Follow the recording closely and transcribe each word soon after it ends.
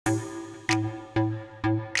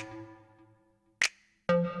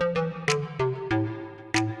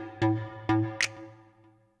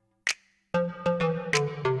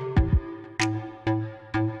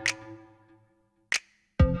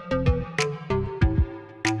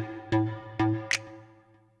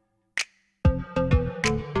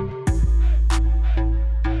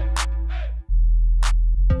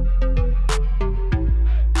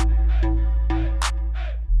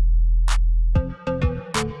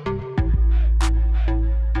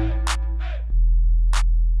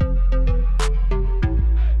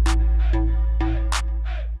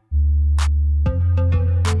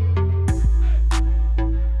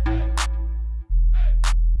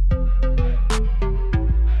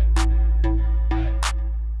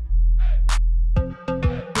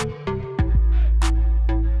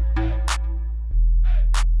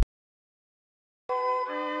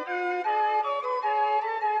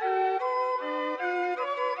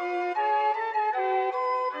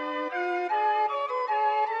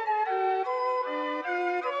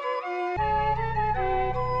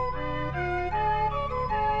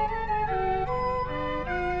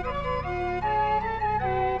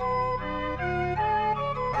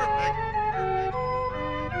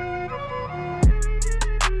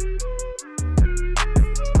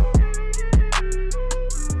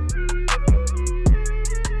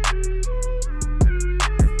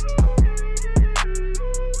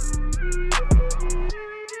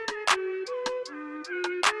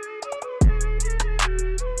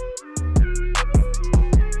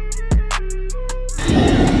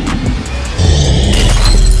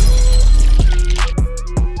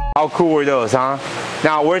cool are those, huh?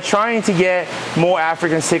 Now we're trying to get more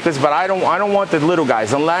African cichlids, but I don't want the little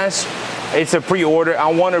guys unless it's a pre-order.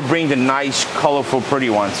 I want to bring the nice, colorful, pretty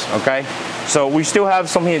ones. Okay. So we still have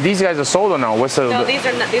some here. These guys are sold or no? No, these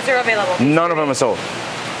are available. None of them are sold.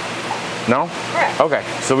 No? Correct. Okay.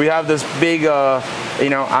 So we have this big, you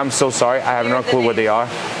know, I'm so sorry. I have no clue what they are.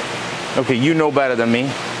 Okay, you know better than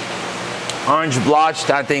me. Orange blotched,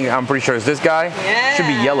 I'm pretty sure it's this guy. Yeah. Should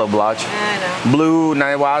be yellow blotch. I know. Blue,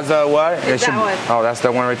 Naiwaza, what? It's that one. Oh, that's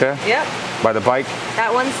that one right there? Yep. By the pike?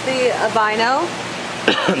 That one's the albino.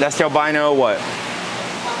 That's the albino, what?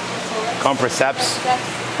 Compreseps.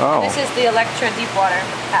 Oh. And this is the Electra deep water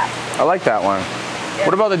cat. I like that one. Yep.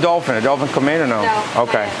 What about the dolphin? The dolphin come in or no? No.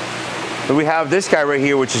 Okay. So we have this guy right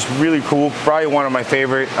here, which is really cool. Probably one of my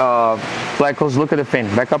favorite plecos. Look at the fin.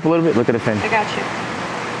 Back up a little bit. Look at the fin. I got you.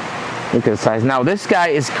 Look at the size. Now this guy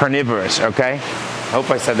is carnivorous, okay? I hope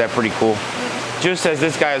I said that pretty cool. Just as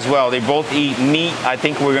this guy as well. They both eat meat. I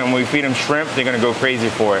think when we feed them shrimp, they're gonna go crazy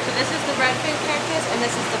for it. So this is the red fin cactus and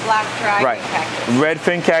this is the black dragon cactus. Red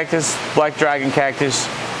fin cactus, black dragon cactus.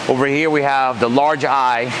 Over here we have the large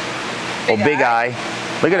eye, big eye.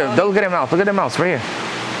 Look at him. Look at him mouth. Look at the mouse right here.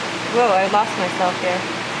 Whoa, I lost myself here.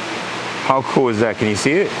 How cool is that? Can you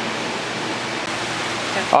see it?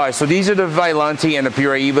 All right, so these are the Vailanti and the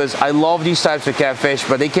Piraibas. I love these types of catfish,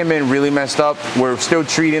 but they came in really messed up. We're still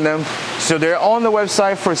treating them. So they're on the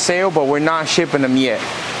website for sale, but we're not shipping them yet.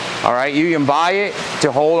 All right, you can buy it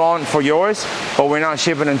to hold on for yours, but we're not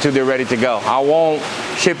shipping until they're ready to go. I won't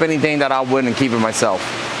ship anything that I wouldn't keep it myself.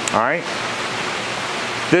 All right.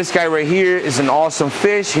 This guy right here is an awesome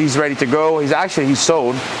fish. He's ready to go. He's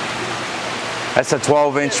sold. That's a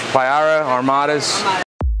 12-inch Payara Armadas.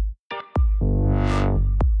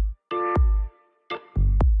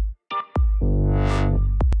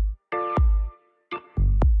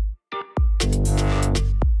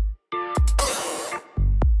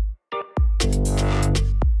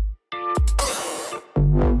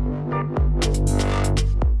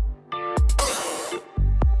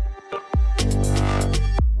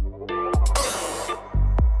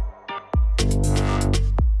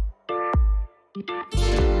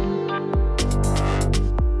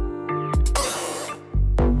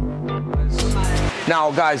 Now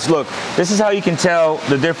guys, look, this is how you can tell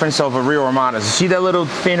the difference of a real Armadas. See that little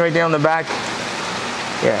fin right there on the back?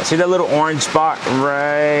 Yeah, see that little orange spot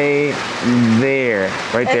right there,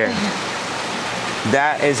 right there.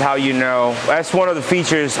 That is how you know. That's one of the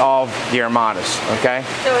features of the Armadas, okay?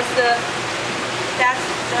 So that's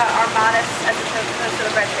the Armadas as opposed to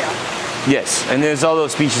the red tail. Yes, and there's all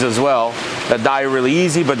those species as well that die really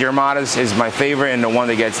easy, but the Armadas is my favorite and the one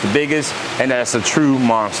that gets the biggest, and that's a true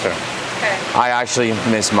monster. Okay. I actually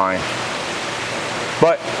miss mine,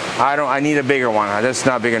 but I need a bigger one. That's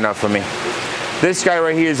not big enough for me. This guy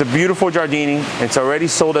right here is a beautiful Giardini. It's already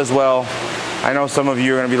sold as well. I know some of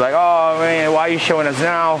you are gonna be like, oh man, why are you showing us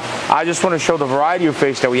now? I just want to show the variety of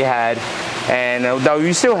fish that we had and that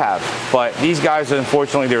we still have. But these guys,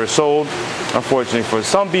 unfortunately, they were sold. Unfortunately for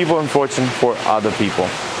some people, unfortunately for other people.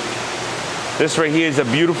 This right here is a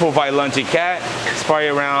beautiful Vailanti cat. It's probably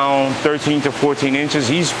around 13 to 14 inches.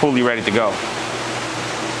 He's fully ready to go.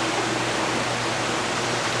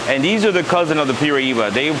 And these are the cousin of the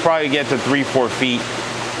Piraiba. They probably get to 3-4 feet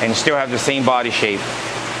and still have the same body shape.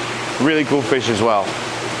 Really cool fish as well.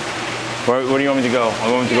 Where do you want me to go?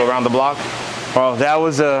 I want me to go around the block? Well, that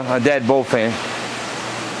was a dead bullfin.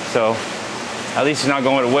 So at least it's not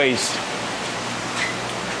going to waste.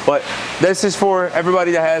 But this is for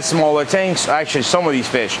everybody that has smaller tanks. Actually, some of these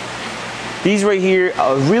fish. These right here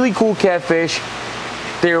are really cool catfish.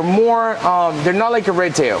 They're more, they're not like a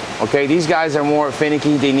red tail, okay? These guys are more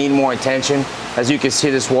finicky. They need more attention. As you can see,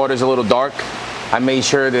 this water's a little dark. I made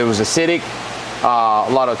sure that it was acidic,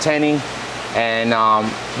 a lot of tanning, and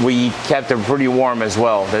we kept it pretty warm as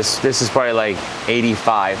well. This is probably like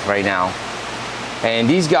 85 right now. And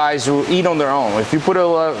these guys will eat on their own. If you put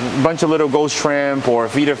a bunch of little ghost shrimp or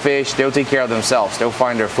feeder fish, they'll take care of themselves. They'll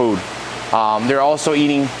find their food. They're also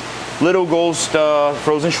eating little ghost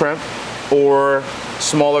frozen shrimp or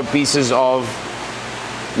smaller pieces of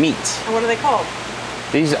meat. And what are they called?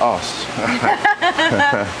 These are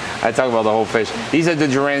I talk about the whole fish. These are the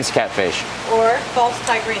Duran's catfish. Or false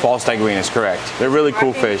tigrinas. False tigrinas, correct. They're really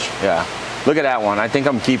cool fish, yeah. Look at that one. I think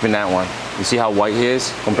I'm keeping that one. You see how white he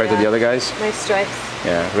is compared to the other guys? Nice stripes.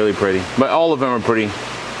 Yeah, really pretty. But all of them are pretty.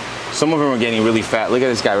 Some of them are getting really fat. Look at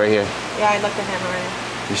this guy right here. Yeah, I looked at him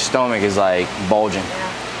already. His stomach is like bulging.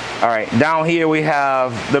 Yeah. All right, down here we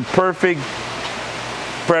have the perfect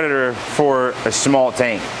predator for a small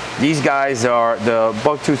tank. These guys are the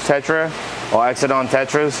bucktooth tetra or exodon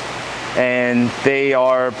tetras. And they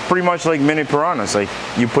are pretty much like mini piranhas. Like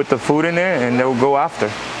you put the food in there and they'll go after.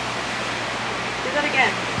 Do that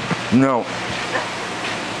again. No.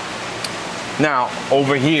 Now,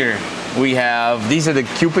 over here, we have, these are the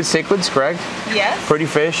Cupid cichlids, correct? Yes. Pretty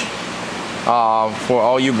fish. For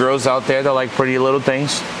all you girls out there that like pretty little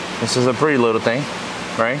things. This is a pretty little thing,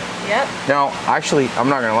 right? Yep. Now, actually, I'm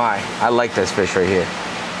not gonna lie. I like this fish right here.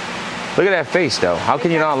 Look at that face, though. How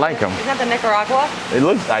can you not like him? Isn't that the Nicaragua? It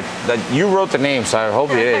looks like, you wrote the name, so I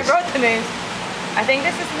hope it is. I wrote the names. I think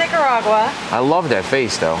this is Nicaragua. I love that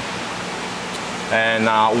face, though. And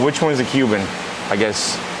which one's the Cuban? I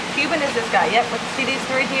guess. Cuban is this guy. Yep. See these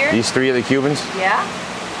three here? These three are the Cubans? Yeah.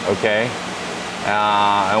 Okay.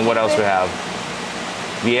 And what else we have?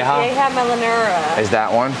 Vieja? Vieja melanura. Is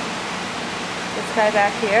that one? This guy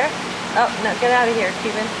back here. Oh, no, get out of here,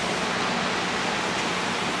 Cuban.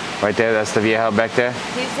 Right there, that's the Vieja back there?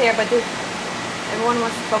 He's here, but everyone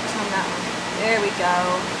wants to focus on that one. There we go.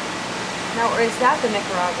 Now, or is that the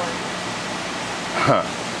Nicaraguan? Huh.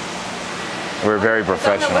 We're very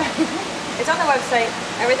professional. It's on the website.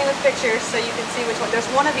 Everything with pictures, so you can see which one. There's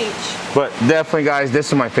one of each. But definitely, guys, this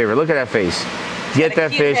is my favorite. Look at that face. Get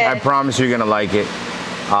that fish. Head. I promise you're gonna like it.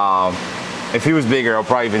 If he was bigger, I'll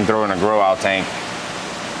probably even throw in a grow-out tank.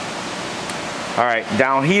 All right,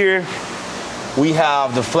 down here, we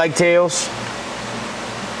have the flegtails,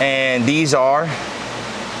 and these are?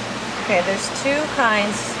 Okay, there's two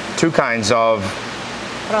kinds. Two kinds of.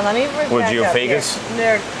 Hold on, let me What, back up here. geophagus?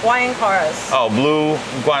 They're Guayancaras. Oh, blue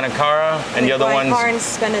guanacara, and the other one's?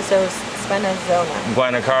 Guayancara Spinozona.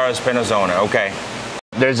 Guanacara spinozona, okay.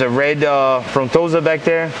 There's a red frontosa back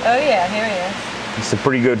there. Oh yeah, here he is. It's a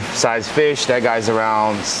pretty good sized fish. That guy's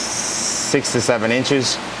around 6 to 7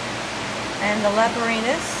 inches. And the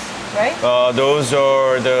leporinas, right? Those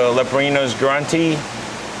are the Leporinas granti.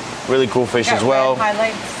 Really cool fish as well. Red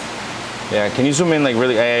highlights. Yeah, can you zoom in like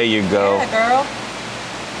really? There you go. Yeah, girl.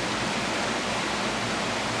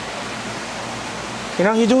 You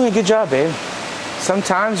know, you're doing a good job, babe.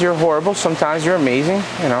 Sometimes you're horrible, sometimes you're amazing,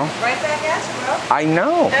 you know. Right back at you, bro. I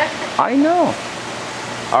know, I know.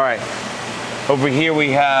 All right, over here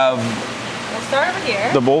we have We'll start over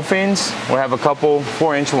here. the bullfins. We have a couple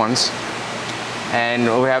 4-inch ones. And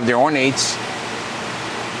we have the ornates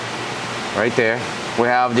right there. We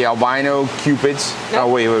have the albino cupids. Nope. Oh,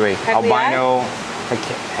 wait. Cagliari? Albino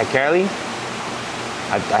Hecali?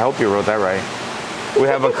 I hope you wrote that right. We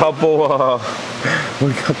have a couple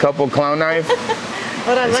clown knife.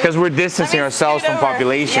 Hold on, It's because we're distancing ourselves from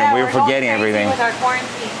population. Yeah, we're forgetting going crazy everything. with our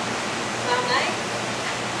quarantine. Clown knife.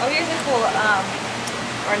 Oh, here's a cool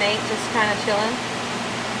ornate, just kind of chilling.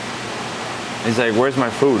 It's like, where's my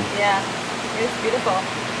food? Yeah, it's beautiful.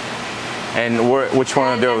 And which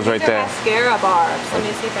one of those right there? Mascara barbs. Let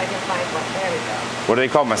me see if I can find one. There we go. What are they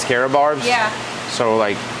called? Mascara barbs? Yeah. So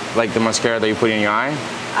like the mascara that you put in your eye?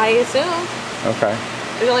 I assume. Okay.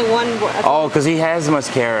 There's only one. Oh, because he has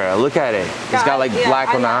mascara. Look at it. He's got like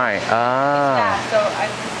black on the eye. Ah. Yeah, so I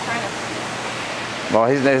was trying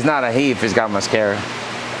to. Well, it's not a he if he's got mascara.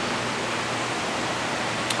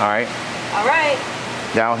 All right. All right.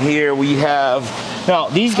 Down here we have, now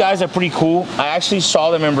these guys are pretty cool. I actually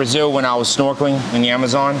saw them in Brazil when I was snorkeling in the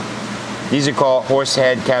Amazon. These are called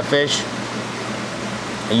horsehead catfish.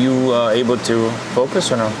 Are you able to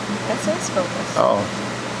focus or no? That says focus. Oh.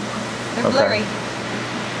 They're Okay. blurry.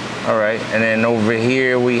 All right, and then over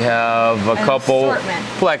here we have a couple assortment.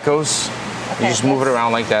 plecos. Okay, You just move it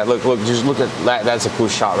around like that. Look, just look at that. That's a cool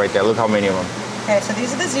shot right there. Look how many of them. Okay, so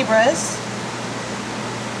these are the zebras.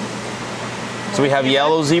 So we have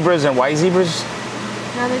yellow zebras and white zebras?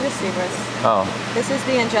 No, they're just zebras. Oh. This is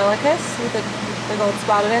the Angelicus, with the gold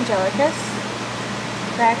spotted Angelicus.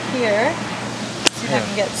 Back here, let's see if I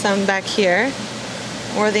can get some back here.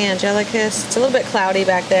 Or the Angelicus. It's a little bit cloudy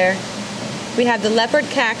back there. We have the leopard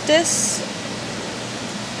cactus,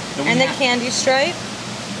 and the candy stripe,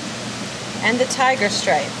 and the tiger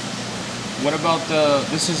stripe. What about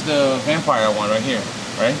this is the vampire one right here,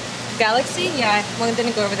 right? Galaxy? Yeah, I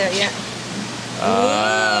didn't go over there yet.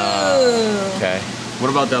 Ooh. Okay. What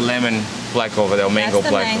about the lemon pleco over there, mango That's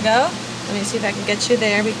the pleco? mango. Let me see if I can get you.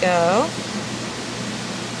 There we go.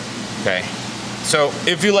 Okay. So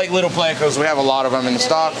if you like little plecos, we have a lot of them in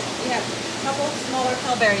stock. We have a couple smaller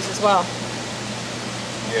cowberries as well.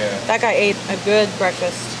 Yeah. That guy ate a good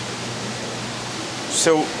breakfast.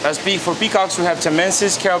 So for peacocks, we have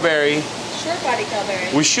Temensis cowberry. Short body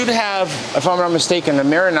cowberry. We should have, if I'm not mistaken, the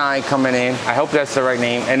Marinai coming in. I hope that's the right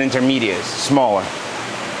name, and intermediates, smaller.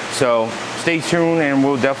 So stay tuned, and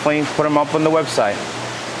we'll definitely put them up on the website.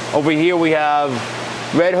 Over here we have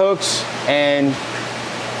red hooks and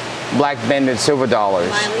black banded silver dollars.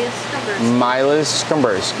 Mylius, come Milas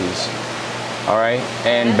Kamburskis. All right,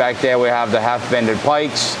 and back there we have the half-bended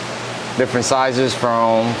pikes, different sizes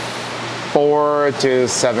from 4 to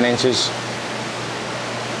 7 inches.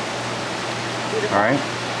 Beautiful. All right,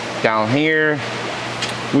 down here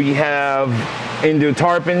we have Indo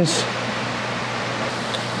tarpons.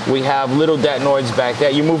 We have little datnoids back there.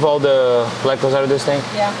 You move all the plecos out of this thing?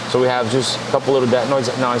 Yeah. So we have just a couple little datnoids.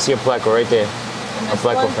 Now I see a pleco right there. A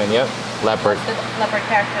pleco fin, yep. Leopard. Leopard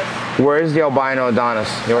cactus. Where is the albino Adonis?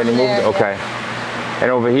 You already moved it? Okay. And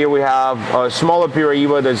over here we have a smaller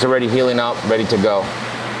Piraiba that's already healing up, ready to go.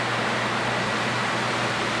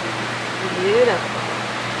 Beautiful.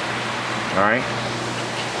 All right.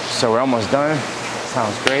 So we're almost done.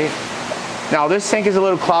 Sounds great. Now this tank is a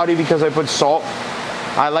little cloudy because I put salt.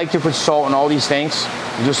 I like to put salt in all these tanks,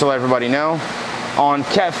 just to let everybody know. On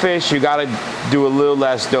catfish, you gotta do a little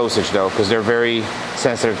less dosage though, because they're very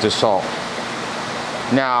sensitive to salt.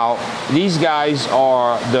 Now, these guys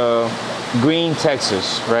are the green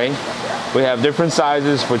Texas, right? We have different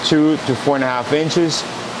sizes for 2 to 4.5 inches.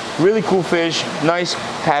 Really cool fish, nice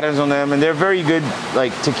patterns on them, and they're very good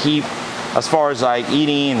like to keep as far as like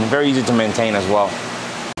eating, and very easy to maintain as well.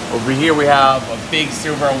 Over here we have a big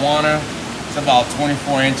silver arowana. It's about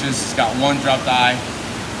 24 inches. It's got one dropped eye.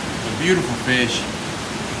 It's a beautiful fish.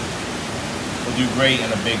 Will do great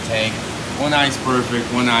in a big tank. One eye's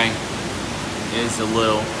perfect. One eye is a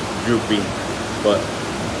little droopy, but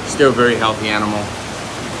still a very healthy animal.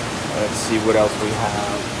 Let's see what else we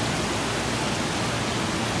have.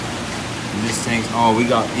 In this tank, oh, we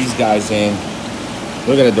got these guys in.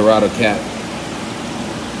 Look at a Dorado cat.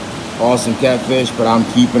 Awesome catfish, but I'm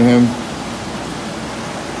keeping him.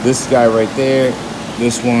 This guy right there,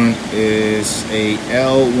 this one is a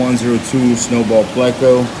L102 snowball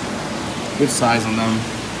pleco. Good size on them.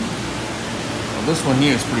 Well, this one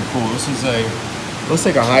here is pretty cool. This is looks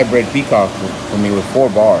like a hybrid peacock for me with 4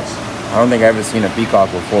 bars. I don't think I've ever seen a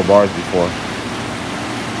peacock with 4 bars before.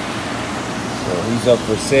 So he's up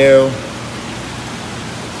for sale.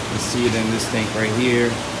 You see it in this tank right here.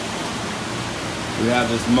 We have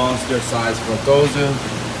this monster size Frontosa.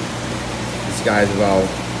 This guy's about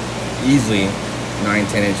easily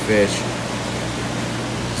 9-10 inch fish.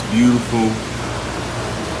 It's beautiful.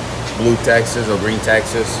 Blue Texas or green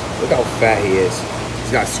Texas. Look how fat he is.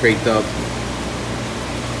 He's got scraped up.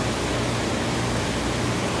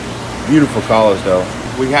 Beautiful colors though.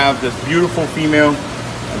 We have this beautiful female.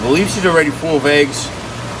 I believe she's already full of eggs.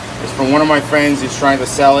 It's from one of my friends. He's trying to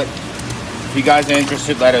sell it. If you guys are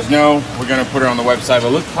interested, let us know. We're gonna put her on the website.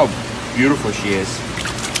 But look how beautiful she is.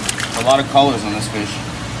 A lot of colors on this fish.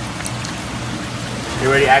 They're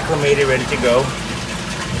already acclimated, ready to go.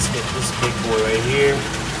 Let's get this big boy right here.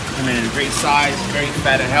 Come in a great size, very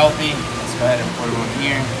fat and healthy. Let's go ahead and put them on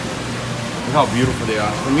here. Look how beautiful they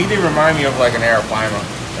are. For me, they remind me of like an arapaima,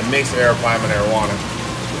 a mix of arapaima and arowana.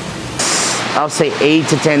 I'll say 8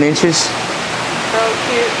 to 10 inches. So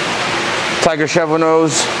cute. Tiger shovel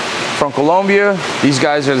nose from Colombia. These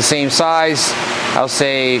guys are the same size. I'll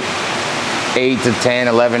say 8 to 10,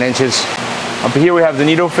 11 inches. Up here we have the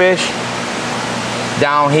needlefish.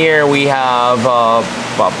 Down here we have,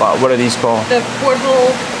 what are these called? The porthole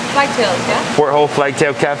flagtails, yeah? Porthole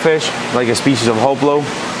flagtail catfish, like a species of hoplo.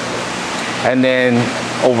 And then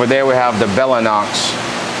over there we have the Bellanox.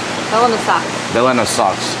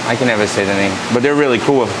 Bellanox. I can never say the name, but they're really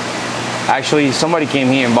cool. Actually, somebody came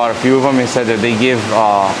here and bought a few of them and said that they give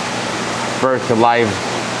birth to live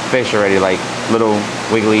fish already, like little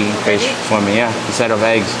wiggly fish swimming, yeah, instead of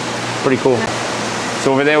eggs. Pretty cool.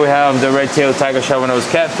 So over there we have the red-tailed tiger shovel-nosed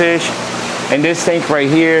catfish. In this tank right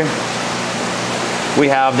here, we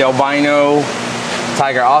have the albino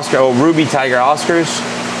tiger Oscar, or ruby tiger Oscars.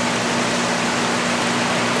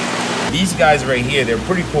 These guys right here, they're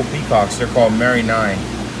pretty cool peacocks. They're called Mary 9.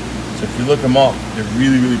 So if you look them up, they're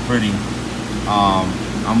really, really pretty.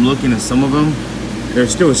 I'm looking at some of them. They're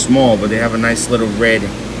still small, but they have a nice little red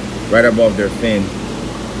right above their fin.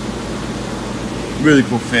 Really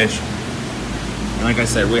cool fish. And like I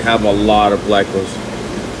said, we have a lot of plecos.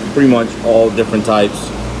 Pretty much all different types.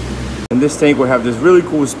 In this tank, we have this really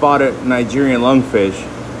cool spotted Nigerian lungfish.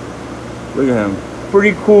 Look at him.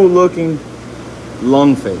 Pretty cool looking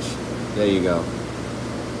lungfish. There you go.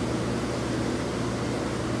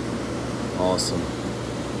 Awesome.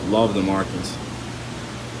 Love the markings.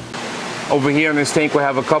 Over here in this tank we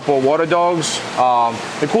have a couple of water dogs.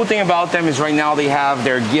 The cool thing about them is right now they have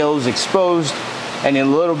their gills exposed, and in a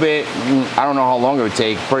little bit, I don't know how long it would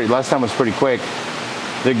take, last time was pretty quick,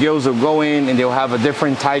 the gills will go in and they'll have a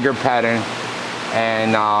different tiger pattern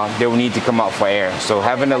and they will need to come out for air. So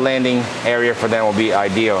having a landing area for them will be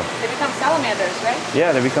ideal. They become salamanders, right?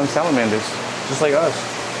 Yeah, they become salamanders, just like us.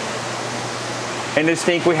 In this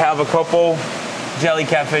tank we have a couple jelly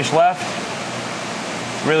catfish left.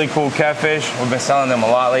 Really cool catfish. We've been selling them a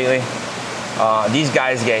lot lately. These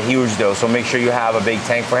guys get huge though, so make sure you have a big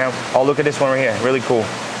tank for him. Oh, look at this one right here, really cool.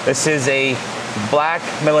 This is a black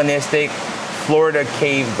melanistic Florida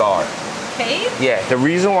cave gar. Cave? Yeah, the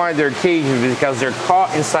reason why they're caged is because they're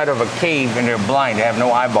caught inside of a cave and they're blind. They have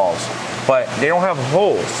no eyeballs, but they don't have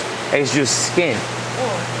holes. It's just skin.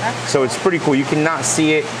 Oh, that's So it's pretty cool. You cannot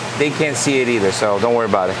see it. They can't see it either, so don't worry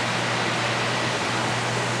about it.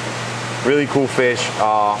 Really cool fish.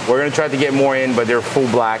 We're gonna try to get more in, but they're full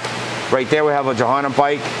black. Right there we have a Johanna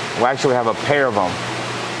pike. We actually have a pair of them.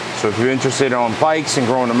 So if you're interested on pikes and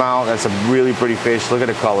growing them out, that's a really pretty fish. Look at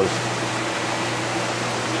the colors.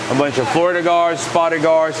 A bunch of Florida gars, spotted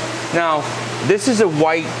gars. Now, this is a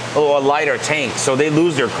white or a lighter tank, so they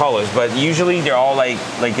lose their colors, but usually they're all like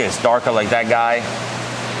this, darker like that guy.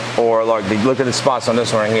 Or like, look at the spots on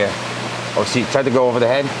this one right here. Oh, see, try to go over the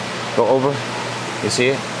head. Go over. You see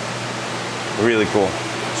it? Really cool.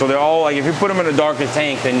 So they're all like, if you put them in a darker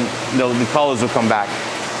tank, then the colors will come back.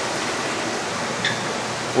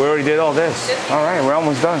 We already did all this. All right, we're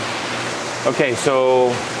almost done. Okay,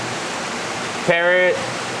 so parrot.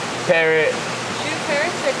 Shoe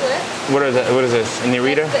parrot, cichlid. What is that? What is this? A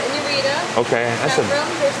Nerita? That's the Nerita. Okay, that's a.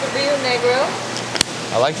 There's the Rio Negro.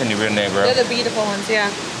 I like the Rio Negro. They're the beautiful ones, yeah.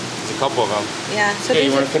 There's a couple of them. Yeah. So Okay,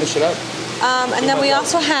 you want to finish it up? And then we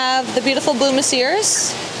also have the beautiful blue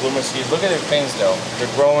Messiers. Blue Messiers. Look at their fins though.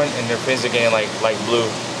 They're growing and their fins are getting like blue.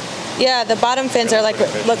 Yeah, the bottom fins are like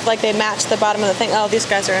look like they match the bottom of the thing. Oh, these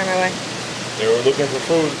guys are in my way. They were looking for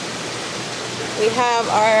food. We have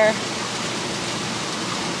our.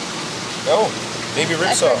 Oh, baby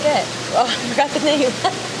ripsaw. I forget. Oh, I forgot the name.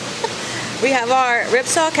 We have our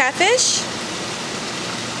ripsaw catfish,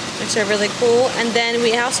 which are really cool, and then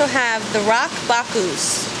we also have the rock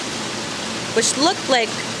bakus, which look like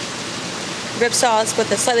ripsaws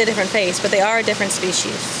with a slightly different face, but they are a different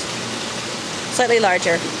species. Slightly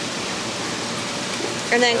larger.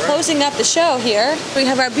 And then closing up the show here, we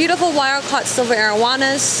have our beautiful wild-caught silver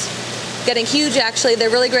arowanas, getting huge actually.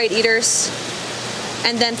 They're really great eaters.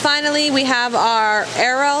 And then finally we have our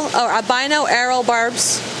albino arrow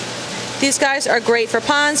barbs. These guys are great for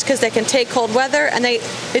ponds because they can take cold weather, and they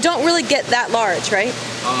don't really get that large, right?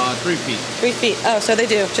 3 feet. 3 feet. Oh, so they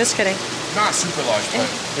do. Just kidding. Not super large, but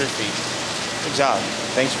 3 feet. Good job.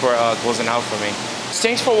 Thanks for closing out for me.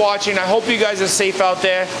 Thanks for watching. I hope you guys are safe out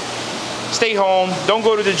there. Stay home. Don't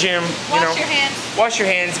go to the gym. Wash your hands. Wash your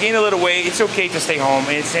hands. Gain a little weight. It's okay to stay home.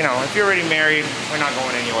 It's, if you're already married, we're not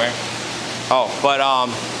going anywhere. Oh, but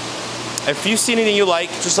if you see anything you like,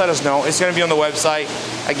 just let us know. It's going to be on the website.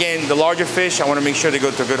 Again, the larger fish, I want to make sure they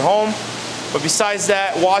go to a good home. But besides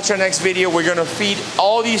that, watch our next video. We're going to feed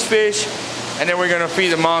all these fish, and then we're going to feed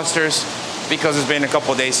the monsters because it's been a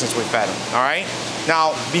couple of days since we fed them. All right?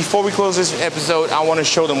 Now, before we close this episode, I want to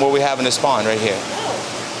show them what we have in the spawn right here.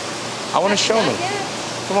 I want to show them.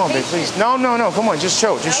 Come on, babe, please. No. Come on, just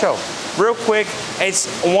show. Just show. Real quick, it's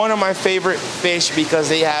one of my favorite fish because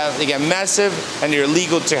they get massive and they're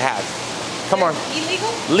legal to have. Come on.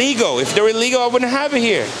 Illegal? Legal. If they're illegal, I wouldn't have it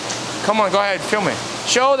here. Come on, go ahead, film it.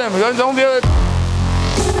 Show them. Don't be.